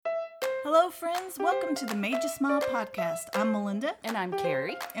Hello, friends. Welcome to the Made You Smile podcast. I'm Melinda. And I'm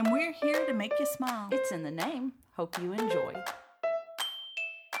Carrie. And we're here to make you smile. It's in the name. Hope you enjoy.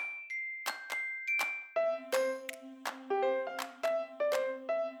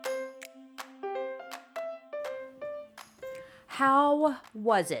 How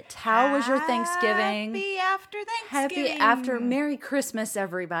was it? How was your Thanksgiving? Happy after Thanksgiving. Happy after Merry Christmas,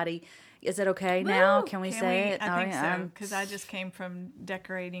 everybody. Is it okay now? Can we say it? I think so, because I just came from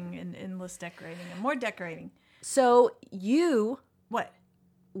decorating and endless decorating and more decorating. So you What?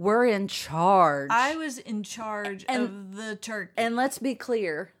 were in charge. I was in charge of the turkey. And let's be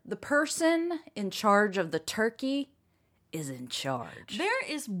clear, the person in charge of the turkey is in charge. There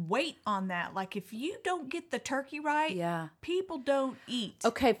is weight on that. Like, if you don't get the turkey right, Yeah. people don't eat.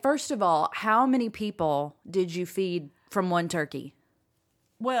 Okay, first of all, how many people did you feed from one turkey?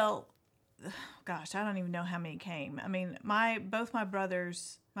 Well, gosh, I don't even know how many came. I mean, both my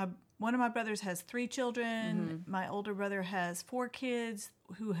brothers, one of my brothers has 3 children. My older brother has 4 kids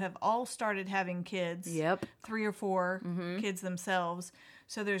who have all started having kids. Yep. 3 or 4 kids themselves.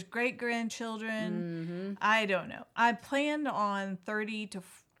 So there's great grandchildren. I don't know. I planned on 30 to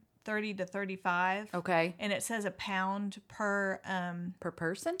 35. Okay. And it says a pound per Per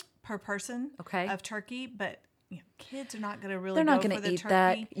person? Okay. of turkey, but kids are not going to really They're not go going for to the eat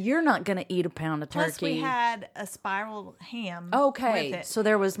turkey. that. You're not going to eat a pound of turkey. Plus, we had a spiral ham. Okay, with it. so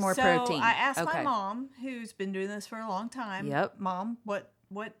there was more protein. So I asked my Okay. mom, who's been doing this for a long time. Yep. Mom, what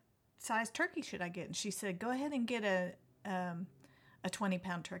size turkey should I get? And she said, go ahead and get a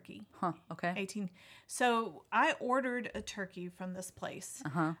 20-pound turkey. Huh, okay. 18. So I ordered a turkey from this place.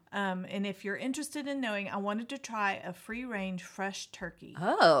 And if you're interested in knowing, I wanted to try a free-range fresh turkey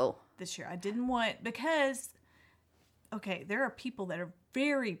Oh. this year. I didn't want, because, okay, there are people that are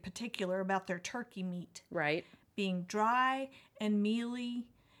very particular about their turkey meat Right. being dry and mealy.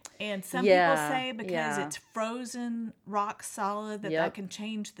 And some Yeah, people say because yeah. it's frozen, rock solid, that Yep. can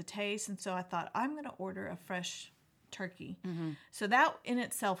change the taste. And so I thought, I'm going to order a fresh turkey. So that in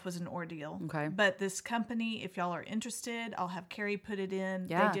itself was an ordeal. Okay. But this company, if y'all are interested, I'll have Carrie put it in.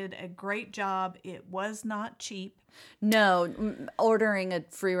 Yeah. They did a great job. It was not cheap. No, ordering a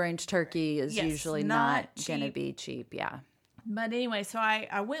free-range turkey is Yes, usually not not going to cheap. be cheap. Yeah. But anyway, so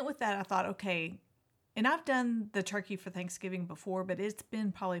I went with that. I thought, okay, and I've done the turkey for Thanksgiving before, but it's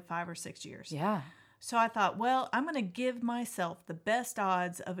been probably 5 or 6 years. Yeah. So I thought, well, I'm going to give myself the best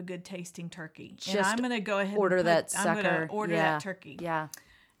odds of a good tasting turkey. And Just I'm going to go ahead order and that I'm going sucker. to order Yeah. that turkey. Yeah.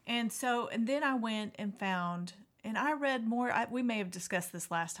 And then I went and found, and I read more. We may have discussed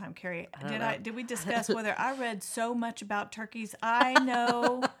this last time, Carrie. Did we discuss whether I read so much about turkeys? I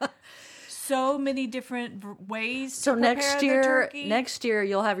know so many different ways So to prepare the turkey. next year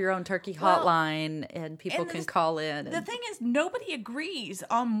you'll have your own turkey hotline and people can call in. The thing is, nobody agrees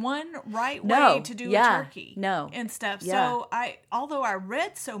on one right No, way to do yeah, a turkey. no, And stuff. yeah. So although I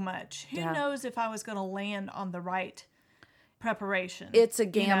read so much, who Yeah. knows if I was going to land on the right preparation. It's a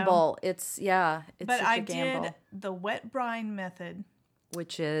you know? gamble. It's But such I a gamble. did the wet brine method,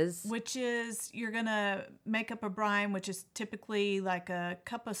 Which is which is you're going to make up a brine, which is typically like a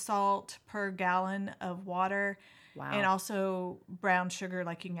cup of salt per gallon of water. Wow. And also brown sugar,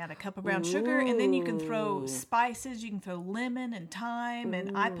 like you can add a cup of brown sugar, and then you can throw Ooh. spices. You can throw lemon and thyme,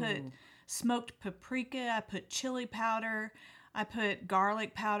 and I put smoked paprika. I put chili powder. I put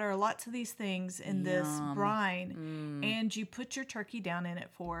garlic powder. Lots of these things in this brine, and you put your turkey down in it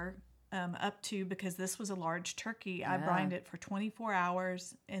for up to, because this was a large turkey. I brined it for 24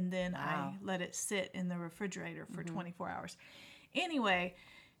 hours, and then I let it sit in the refrigerator for 24 hours. Anyway.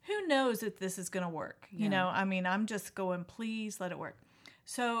 Who knows if this is going to work? You know, I mean, I'm just going, please let it work.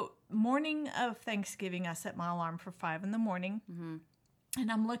 So morning of Thanksgiving, I set my alarm for 5 in the morning.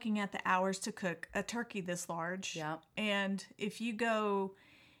 And I'm looking at the hours to cook a turkey this large. Yeah. And if you go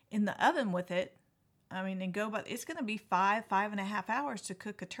in the oven with it, I mean, and it's going to be 5.5 hours to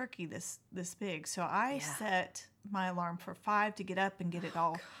cook a turkey this big. So I set my alarm for 5 to get up and get it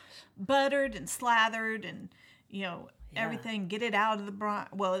all buttered and slathered and, everything, get it out of the brine.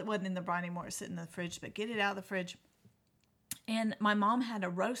 Well, it wasn't in the brine anymore. It's sitting in the fridge, but get it out of the fridge. And my mom had a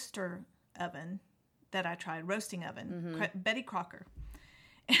roaster oven that I tried, roasting oven, Betty Crocker.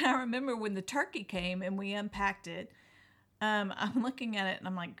 And I remember when the turkey came and we unpacked it, I'm looking at it and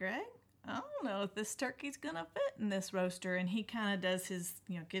I'm like, Greg, I don't know if this turkey's going to fit in this roaster. And he kind of does his,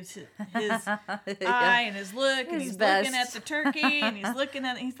 gives his eye and his look. And His he's best. looking at the turkey and he's looking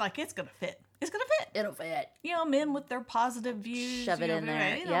at it. And he's like, it's going to fit. It's going to fit. It'll fit. You know, men with their positive views. Shove it in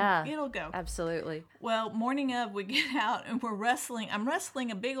there. It'll go. Absolutely. Well, morning of, we get out and we're wrestling. I'm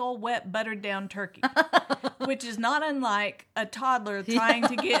wrestling a big old wet buttered down turkey, which is not unlike a toddler trying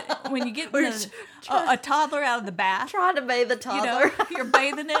to get, when you get a toddler out of the bath. Trying to bathe the toddler. You know, you're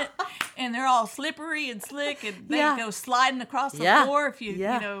bathing it and they're all slippery and slick and they go sliding across the floor if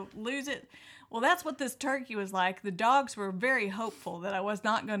you, lose it. Well, that's what this turkey was like. The dogs were very hopeful that I was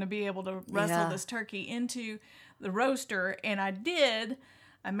not going to be able to wrestle this turkey into the roaster. And I did.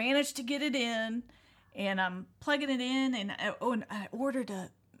 I managed to get it in. And I'm plugging it in. And I ordered a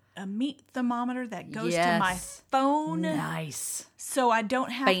meat thermometer that goes to my phone. Nice. So I don't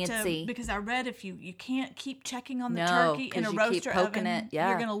have Fancy. to, because I read if you can't keep checking on the turkey in a roaster oven,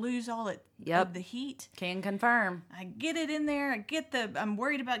 you're going to lose all of the heat. Can confirm. I get it in there. I'm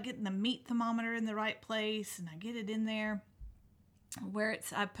worried about getting the meat thermometer in the right place, and I get it in there where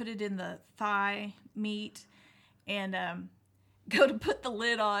I put it in the thigh meat, and go to put the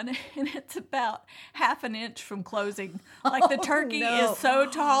lid on, and it's about half an inch from closing. Like the turkey is so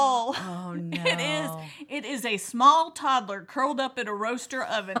tall. Oh no. It is a small toddler curled up in a roaster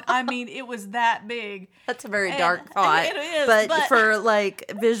oven. I mean, it was that big. That's a very dark thought. It is. But for like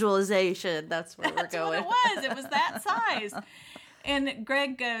visualization, that's where we're going. It was that size. And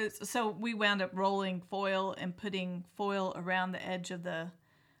Greg goes, so we wound up rolling foil and putting foil around the edge of the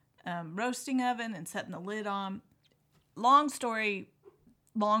roasting oven and setting the lid on. Long story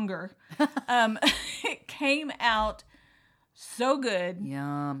longer. It came out so good.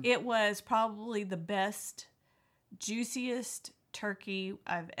 Yum. It was probably the best, juiciest turkey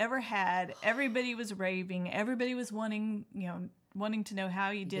I've ever had. Everybody was raving. Everybody was wanting to know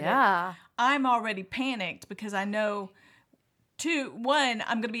how you did it. I'm already panicked because I know, one,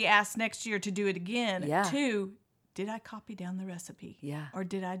 I'm going to be asked next year to do it again. Yeah. 2, did I copy down the recipe? Yeah. Or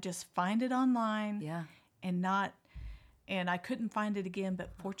did I just find it online? Yeah. And I couldn't find it again,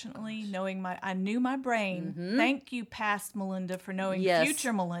 but fortunately, I knew my brain. Mm-hmm. Thank you, past Melinda, for knowing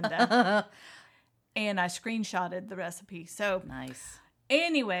future Melinda. And I screenshotted the recipe. So nice.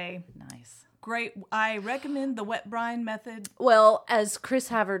 Anyway, nice, great. I recommend the wet brine method. Well, as Chris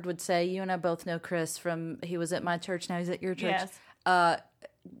Havard would say, you and I both know Chris he was at my church. Now he's at your church. Yes.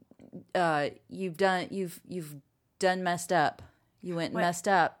 You've done messed up. You went and messed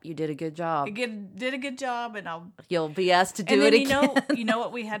up. You did a good job. I did a good job, and you'll be asked to do it again. You know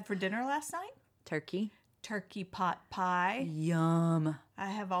what we had for dinner last night? Turkey pot pie. Yum. I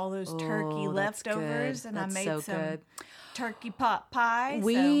have all those turkey leftovers, and I made some good. Turkey pot pie.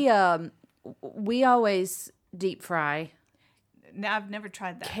 We always deep fry. No, I've never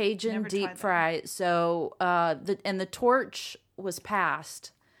tried that. Cajun deep fry. So the torch was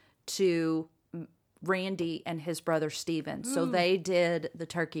passed to Randy and his brother Steven. So they did the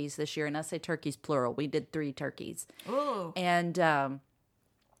turkeys this year. And I say turkeys plural. We did 3 turkeys. Ooh. And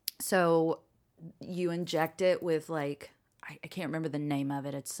so you inject it with like, I can't remember the name of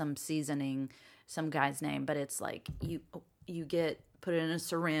it. It's some seasoning, some guy's name. But it's like you put it in a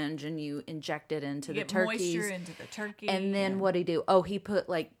syringe and you inject it into the turkeys. Moisture into the turkey. And then what'd he do? He put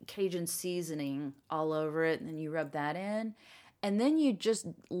like Cajun seasoning all over it. And then you rub that in. And then you just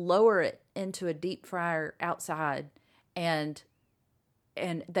lower it into a deep fryer outside, and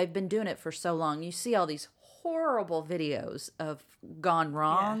they've been doing it for so long. You see all these horrible videos of gone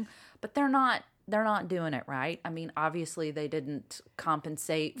wrong, but they're not doing it right. I mean, obviously they didn't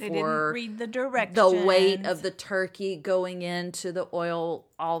compensate They for didn't read the directions. the weight of the turkey going into the oil,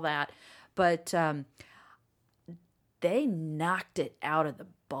 all that. But they knocked it out of the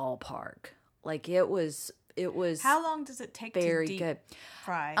ballpark. Like it was. How long does it take to deep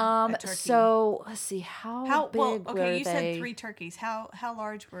fry a turkey? So let's see how big were they? You said 3 turkeys. How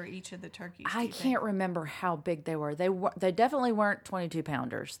large were each of the turkeys? I can't remember how big they were. They definitely weren't 22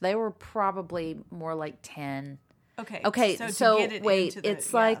 pounders. They were probably more like 10. Okay. So wait,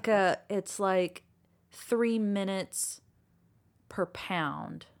 it's like 3 minutes per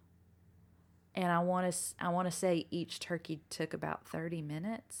pound, and I want to say each turkey took about 30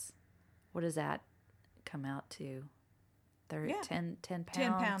 minutes. What does that come out to? 10 pounds.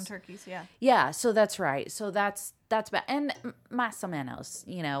 10-pound turkeys, yeah. Yeah, so that's right. So that's bad. And más o menos,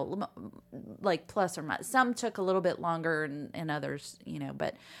 like plus or minus. Some took a little bit longer and others,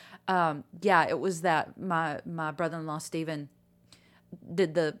 but it was that my brother-in-law Steven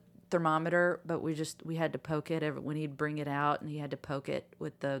did the thermometer, but we had to poke it when he'd bring it out, and he had to poke it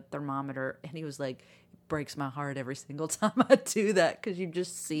with the thermometer, and he was like, breaks my heart every single time I do that, because you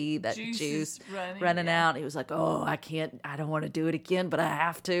just see that juice running out. He was like, I don't want to do it again, but I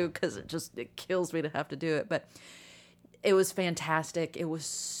have to, because it kills me to have to do it. But It was fantastic. It was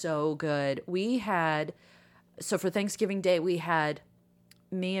so good. So for Thanksgiving Day, we had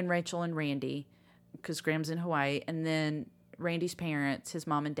me and Rachel and Randy, because Graham's in Hawaii, and then Randy's parents, his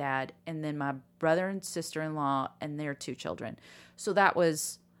mom and dad, and then my brother and sister-in-law and their 2 children. So that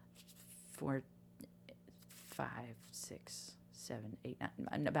was 4, 5, 6, 7, 8,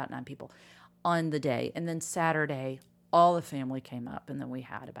 9, about 9 people on the day. And then Saturday, all the family came up, and then we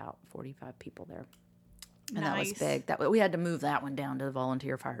had about 45 people there. And that was big. We had to move that one down to the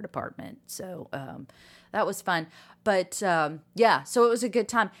volunteer fire department. So that was fun. But so it was a good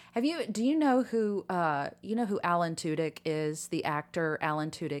time. Do you know who Alan Tudyk is? The actor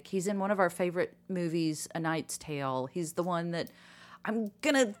Alan Tudyk. He's in one of our favorite movies, A Knight's Tale. He's the one that I'm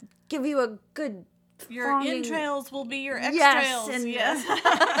gonna give you a good. Your entrails will be your extrails. Yes.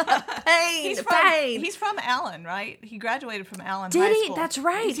 Pain. He's from Allen, right? He graduated from Allen Did High he? School. That's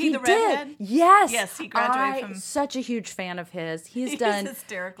right. Is he the did. redhead? Yes. Yes, he graduated from. Such a huge fan of his. He's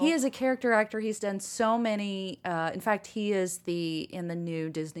hysterical. He is a character actor. He's done so many. In fact, he is in the new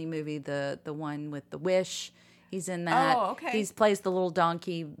Disney movie, the one with the Wish. He's in that. Oh, okay. He plays the little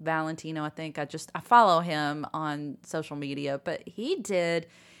donkey Valentino. I think I follow him on social media, but he did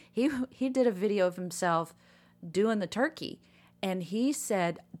a video of himself doing the turkey, and he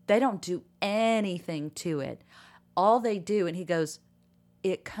said they don't do anything to it. All they do, and he goes,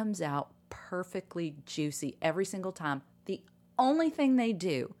 it comes out perfectly juicy every single time. The only thing they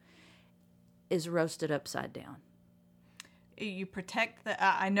do is roast it upside down. You protect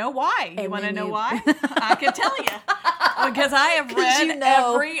I know why. You want to know why? I can tell you. Because I have read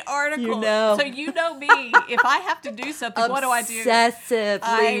every article. So you know me. If I have to do something, what do I do?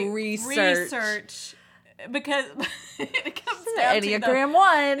 Obsessively research. Because it comes down Enneagram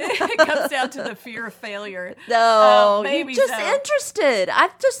 1. It comes down to the fear of failure. No, you're just interested. I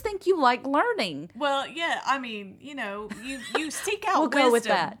just think you like learning. Well, yeah, I mean, you seek out we'll wisdom. Go with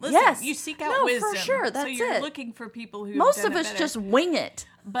that. Listen, yes. You seek out wisdom. For sure. That's so you're looking for people who Most have done of us it just wing it.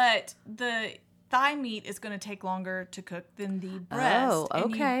 But the thigh meat is going to take longer to cook than the breast. Oh,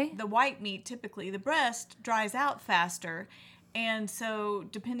 okay. And the white meat, typically, the breast dries out faster. And so,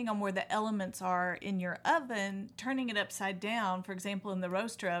 depending on where the elements are in your oven, turning it upside down, for example, in the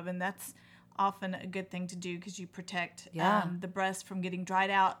roaster oven, that's often a good thing to do because you protect the breast from getting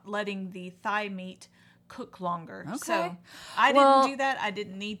dried out, letting the thigh meat cook longer. Okay. So, I didn't do that. I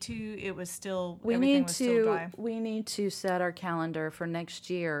didn't need to. It was still, everything was still dry. We need to set our calendar for next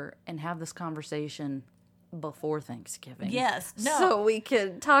year and have this conversation before Thanksgiving. Yes. No. So we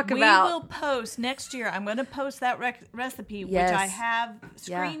can talk about. We will post next year. I'm going to post that recipe, which I have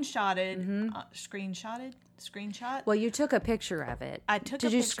screenshotted. Screenshot? Well, you took a picture of it. I took a picture.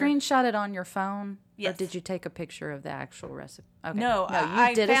 Did you screenshot it on your phone? Yes. Or did you take a picture of the actual recipe? Okay. No,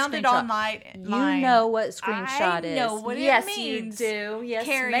 you did found it online. You know what screenshot is. I know what yes, it means. Yes, you do. Yes,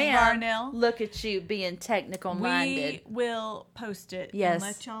 Carrie ma'am. Varnell. Look at you being technical-minded. We will post it and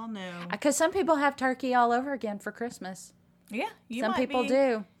let y'all know. Because some people have turkey all over again for Christmas. Yeah. Some people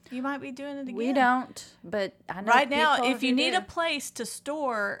do. You might be doing it again. We don't, but I know right now, if you need do. a place to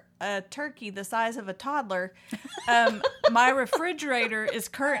store a turkey the size of a toddler, my refrigerator is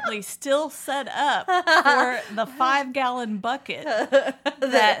currently still set up for the 5-gallon bucket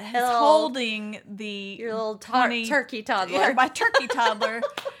that is holding your little turkey toddler. Yeah, my turkey toddler.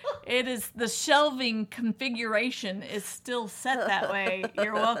 It is the shelving configuration is still set that way.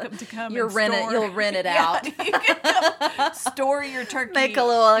 You're welcome to come. You'll rent it out. You can come store your turkey. Make a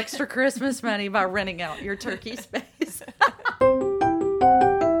little extra Christmas money by renting out your turkey space.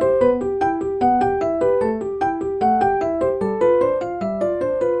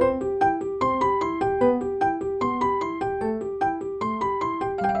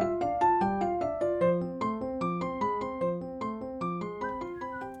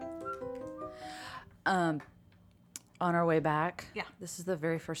 On our way back, this is the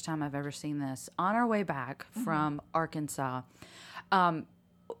very first time I've ever seen this. On our way back from Arkansas,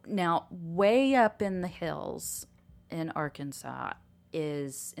 now way up in the hills in Arkansas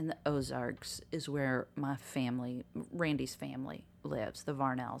is in the Ozarks is where my family, Randy's family, lives. The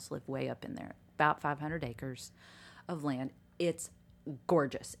Varnells live way up in there, about 500 acres of land. It's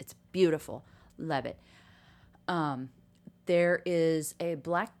gorgeous. It's beautiful. Love it. There is a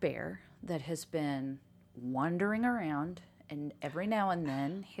black bear that has been wandering around, and every now and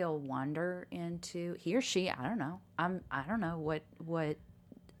then he'll wander into he or she. I don't know. I don't know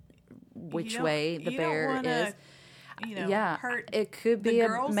which way the bear is. hurt. It could the be a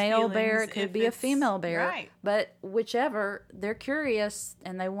girl's male bear, feelings it could if be a it's- female bear. Right. But whichever, they're curious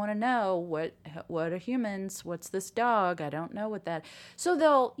and they want to know what are humans? What's this dog? I don't know what that. So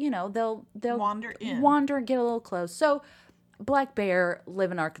they'll Wander in. wander and get a little close. So black bear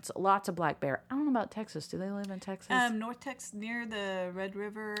live in Arkansas. Lots of black bear. I don't know about Texas. Do they live in Texas? North Texas near the Red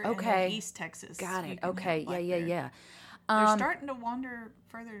River. Okay. And then East Texas. Got you it. can Okay. have black Yeah. bear. They're starting to wander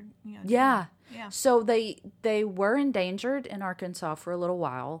further. Yeah. Yeah. So they were endangered in Arkansas for a little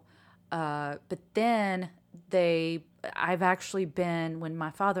while, but then I've actually been, when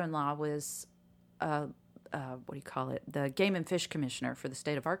my father-in-law was, what do you call it, the Game and Fish Commissioner for the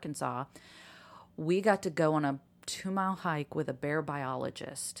state of Arkansas, we got to go on a 2-mile hike with a bear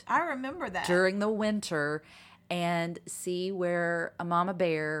biologist I remember that. during the winter and see where a mama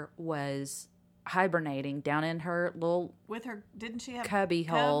bear was hibernating down in her little With her, didn't she have cubby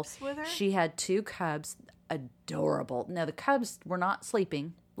hole. cubs with her? She had 2 cubs, adorable. Now the cubs were not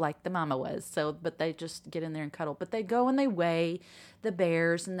sleeping like the mama was, but they just get in there and cuddle. But they go and they weigh the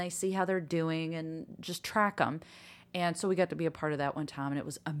bears and they see how they're doing and just track them. And so we got to be a part of that one time, and it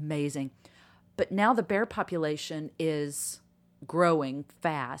was amazing. But now the bear population is growing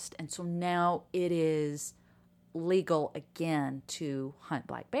fast, and so now it is legal again to hunt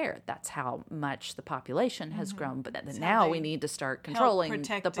black bear. That's how much the population has grown. But now we need to start controlling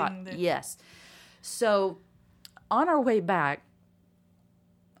protecting the Yes. So on our way back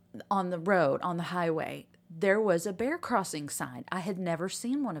on the road, on the highway, there was a bear crossing sign. I had never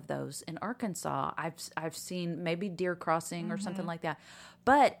seen one of those in Arkansas. I've seen maybe deer crossing or something like that.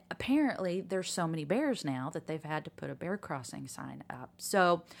 But apparently there's so many bears now that they've had to put a bear crossing sign up.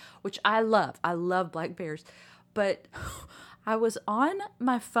 So, which I love. I love black bears. But I was on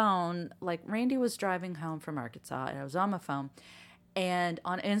my phone, like Randy was driving home from Arkansas, and I was on my phone and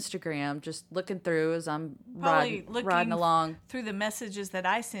on Instagram, just looking through as I'm riding along. Through the messages that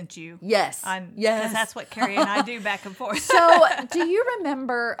I sent you. Yes. Yes. Yes. Because that's what Carrie and I do back and forth. So, do you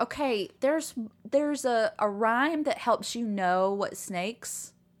remember, okay, there's a rhyme that helps you know what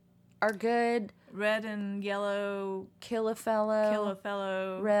snakes are good. Red and yellow. Kill a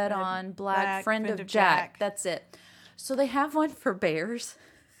fellow. Red on black. Friend of Jack. That's it. So they have one for bears.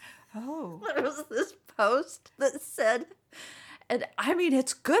 Oh. There was this post that said, and I mean,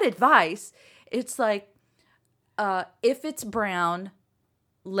 it's good advice. It's like, if it's brown,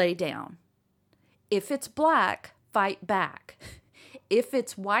 lay down. If it's black, fight back. If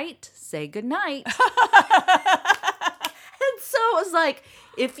it's white, say goodnight. And so it was like,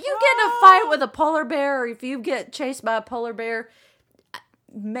 if you get in a fight with a polar bear, or if you get chased by a polar bear,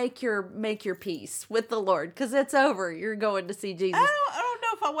 make your peace with the Lord, because it's over. You're going to see Jesus. I don't know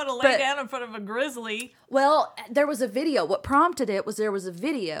if I want to lay down in front of a grizzly. Well, there was a video. What prompted it was there was a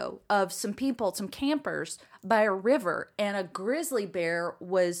video of some people, some campers by a river, and a grizzly bear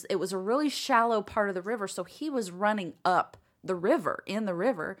it was a really shallow part of the river, so he was running up the river, in the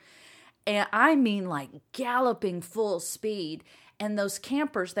river, and I mean like galloping full speed. And those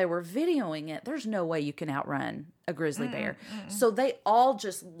campers, they were videoing it. There's no way you can outrun a grizzly bear. So they all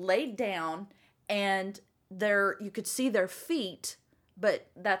just laid down, and you could see their feet,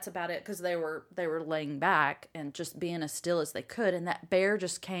 but that's about it, because they were laying back and just being as still as they could. And that bear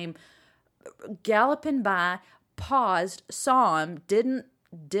just came galloping by, paused, saw him, didn't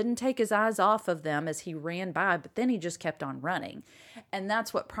take his eyes off of them as he ran by, but then he just kept on running. And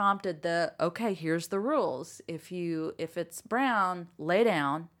that's what prompted okay, here's the rules. If it's brown, lay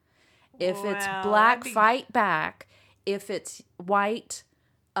down. If it's black, fight back. If it's white,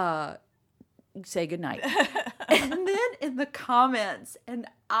 say goodnight. And then in the comments, and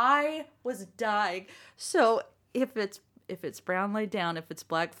I was dying. So if it's brown, lay down. If it's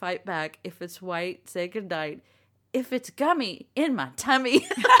black, fight back. If it's white, say goodnight. If it's gummy, in my tummy.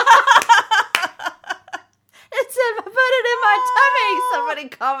 It said, put it in my tummy. Somebody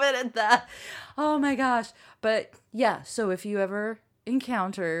commented that. Oh my gosh. But yeah, so if you ever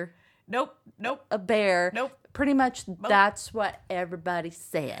encounter Nope. a bear, Nope. pretty much that's what everybody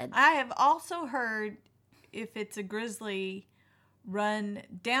said. I have also heard, if it's a grizzly, run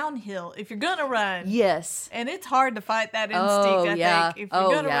downhill. If you're going to run. Yes. And it's hard to fight that instinct, I think. If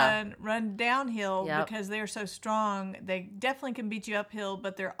you're going to run downhill, because they're so strong. They definitely can beat you uphill,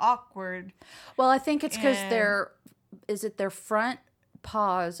 but they're awkward. Well, I think it's because their front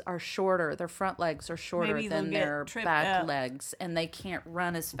paws are shorter. Their front legs are shorter than their back legs, and they can't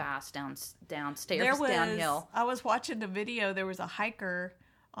run as fast downstairs, downhill. I was watching a video. There was a hiker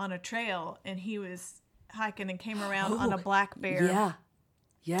on a trail, and he was hiking and came around on a black bear. Yeah.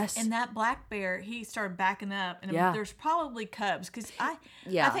 Yes. And that black bear, he started backing up, and there's probably cubs because I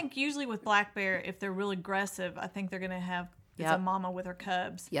think usually with black bear, if they're really aggressive, I think they're gonna have a mama with her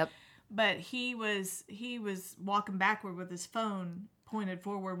cubs. Yep. But he was walking backward with his phone pointed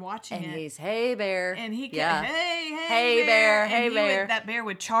forward, watching and it. He's hey bear, and he yeah. hey bear, and hey bear. That bear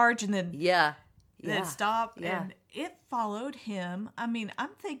would charge and then then stop, and it followed him. I mean,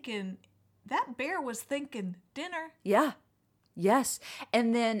 I'm thinking that bear was thinking dinner. Yeah. Yes.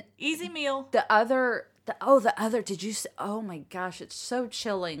 And then easy meal. The other, did you say, oh my gosh, it's so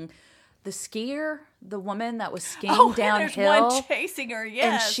chilling. The skier, the woman that was skiing downhill. There's one chasing her,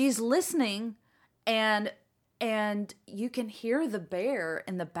 yes. And she's listening, and you can hear the bear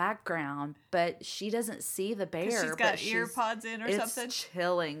in the background, but she doesn't see the bear. She's got ear pods in or something. It's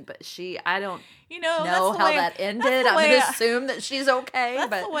chilling, but I don't know how that ended. I'm going to assume that she's okay.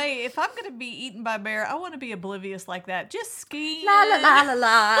 That's the way, if I'm going to be eaten by a bear, I want to be oblivious like that. Just ski. La la la la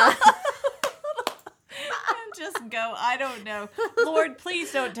la. And just go. I don't know. Lord,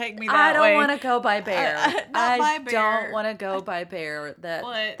 please don't take me that way. I don't way. want to go by bear. I don't want to go by bear.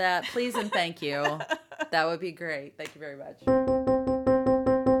 That please and thank you. That would be great. Thank you very much.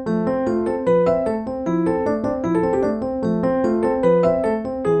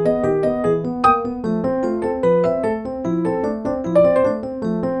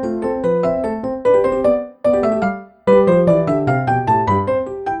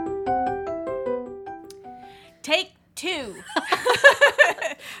 Take two.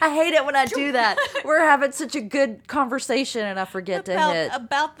 I hate it when I do that. We're having such a good conversation and I forget to hit.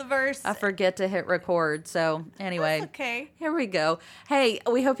 About the verse. I forget to hit record. So anyway. That's okay. Here we go. Hey,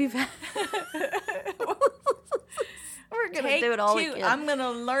 we hope you've... We're going to do it all again. I'm going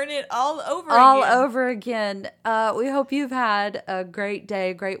to learn it all over again. We hope you've had a great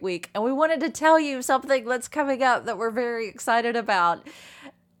day, a great week. And we wanted to tell you something that's coming up that we're very excited about.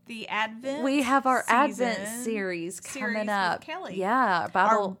 The Advent. We have our Advent series coming up. With Kelly. Yeah,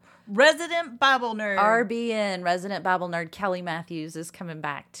 our resident Bible nerd. RBN, resident Bible nerd Kelly Matthews is coming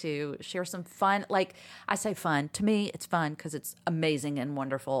back to share some fun. Like I say fun. To me, it's fun because it's amazing and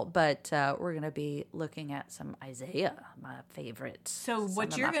wonderful. But we're going to be looking at some Isaiah, my favorite. So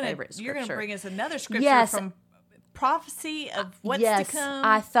what you're going to bring us another scripture from prophecy of what's to come.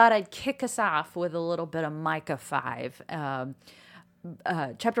 I thought I'd kick us off with a little bit of Micah 5.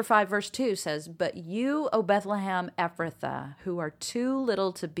 Chapter 5, verse 2 says, "But you, O Bethlehem Ephrathah, who are too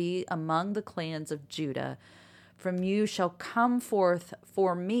little to be among the clans of Judah, from you shall come forth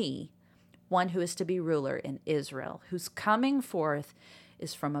for me one who is to be ruler in Israel, whose coming forth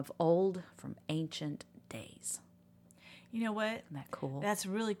is from of old, from ancient days." You know what? Isn't that cool? That's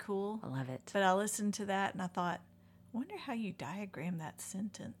really cool. I love it. But I listened to that and I thought, wonder how you diagram that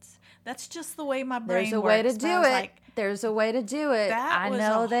sentence. That's just the way my brain works. There's a way to do it. There's a way to do it. That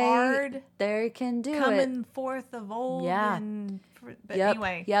was hard they can do coming forth of old. Yeah. But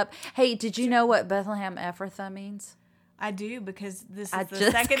anyway. Yep. Hey, did you know what Bethlehem Ephrathah means? I do, because this is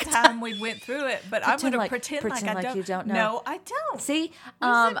the second time we went through it. But I'm going to pretend like I don't. You don't know. No, I don't. See?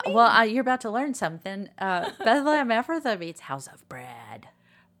 Well, you're about to learn something. Bethlehem Ephrathah means house of bread.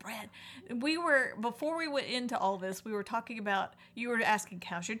 Bread. Before we went into all this, we were talking about, you were asking,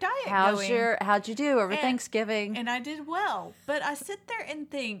 how's your diet going? How'd you do over Thanksgiving? And I did well. But I sit there and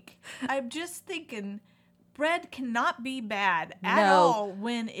think, I'm just thinking, bread cannot be bad at all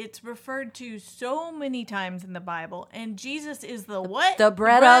when it's referred to so many times in the Bible. And Jesus is the what? The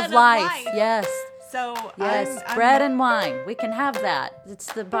bread of life. Yes. So yes, bread and wine. We can have that.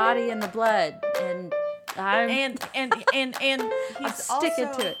 It's the body and the blood. And he's sticking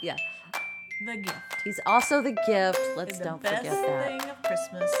also to it. Yeah. The gift. He's also the gift. Let's don't forget that. The best thing of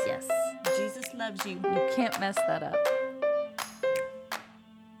Christmas. Yes. Jesus loves you. You can't mess that up.